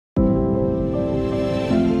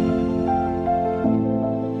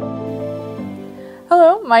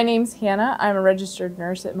My name's Hannah. I'm a registered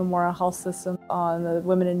nurse at Memorial Health System on the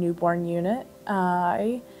Women and Newborn unit.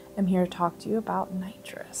 I am here to talk to you about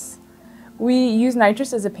nitrous. We use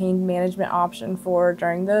nitrous as a pain management option for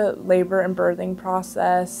during the labor and birthing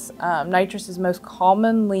process. Nitrous is most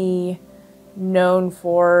commonly known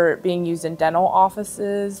for being used in dental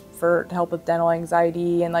offices to help with dental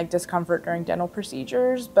anxiety and discomfort during dental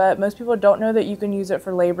procedures, but most people don't know that you can use it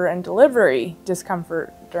for labor and delivery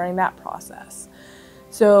discomfort during that process.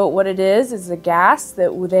 So what it is a gas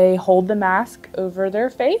that they hold the mask over their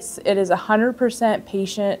face. It is 100%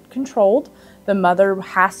 patient controlled. The mother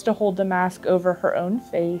has to hold the mask over her own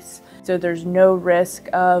face, so there's no risk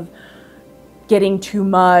of getting too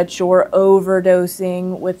much or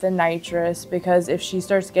overdosing with the nitrous, because if she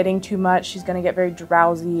starts getting too much, she's going to get very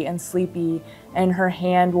drowsy and sleepy, and her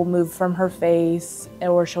hand will move from her face,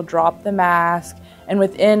 or she'll drop the mask, and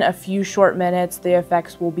within a few short minutes the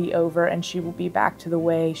effects will be over and she will be back to the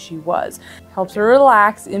way she was. Helps her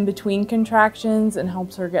relax in between contractions and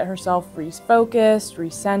helps her get herself refocused,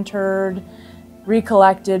 recentered,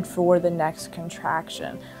 recollected for the next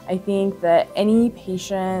contraction. I think that any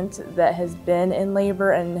patient that has been in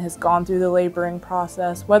labor and has gone through the laboring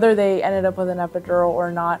process, whether they ended up with an epidural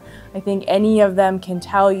or not, I think any of them can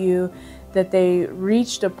tell you that they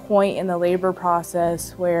reached a point in the labor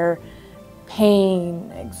process where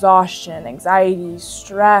pain, exhaustion, anxiety,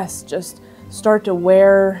 stress just start to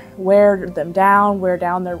wear them down, wear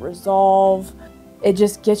down their resolve. It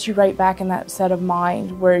just gets you right back in that set of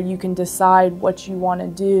mind where you can decide what you want to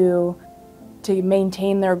do to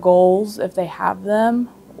maintain their goals if they have them,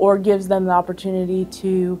 or gives them the opportunity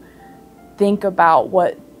to think about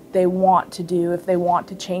what they want to do if they want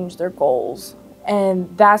to change their goals.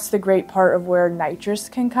 And that's the great part of where nitrous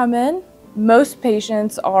can come in. Most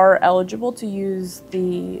patients are eligible to use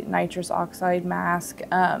the nitrous oxide mask.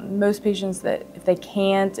 Most patients that, if they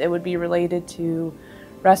can't, it would be related to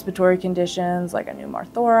respiratory conditions like a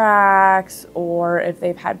pneumothorax, or if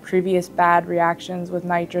they've had previous bad reactions with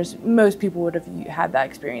nitrous. Most people would have had that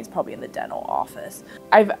experience probably in the dental office.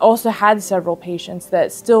 I've also had several patients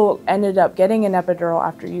that still ended up getting an epidural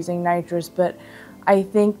after using nitrous, but I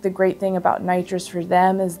think the great thing about nitrous for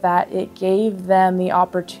them is that it gave them the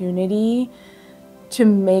opportunity to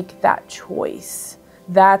make that choice.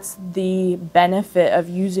 That's the benefit of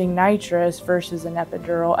using nitrous versus an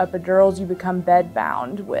epidural. Epidurals you become bed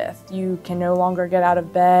bound with. You can no longer get out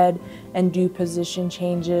of bed and do position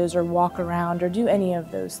changes or walk around or do any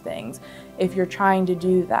of those things if you're trying to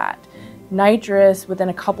do that. Nitrous, within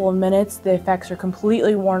a couple of minutes, the effects are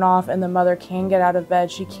completely worn off and the mother can get out of bed,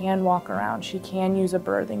 she can walk around, she can use a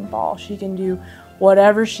birthing ball, she can do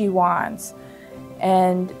whatever she wants.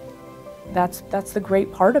 And that's the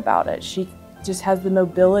great part about it. She just has the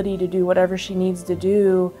mobility to do whatever she needs to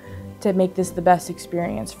do to make this the best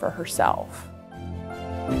experience for herself.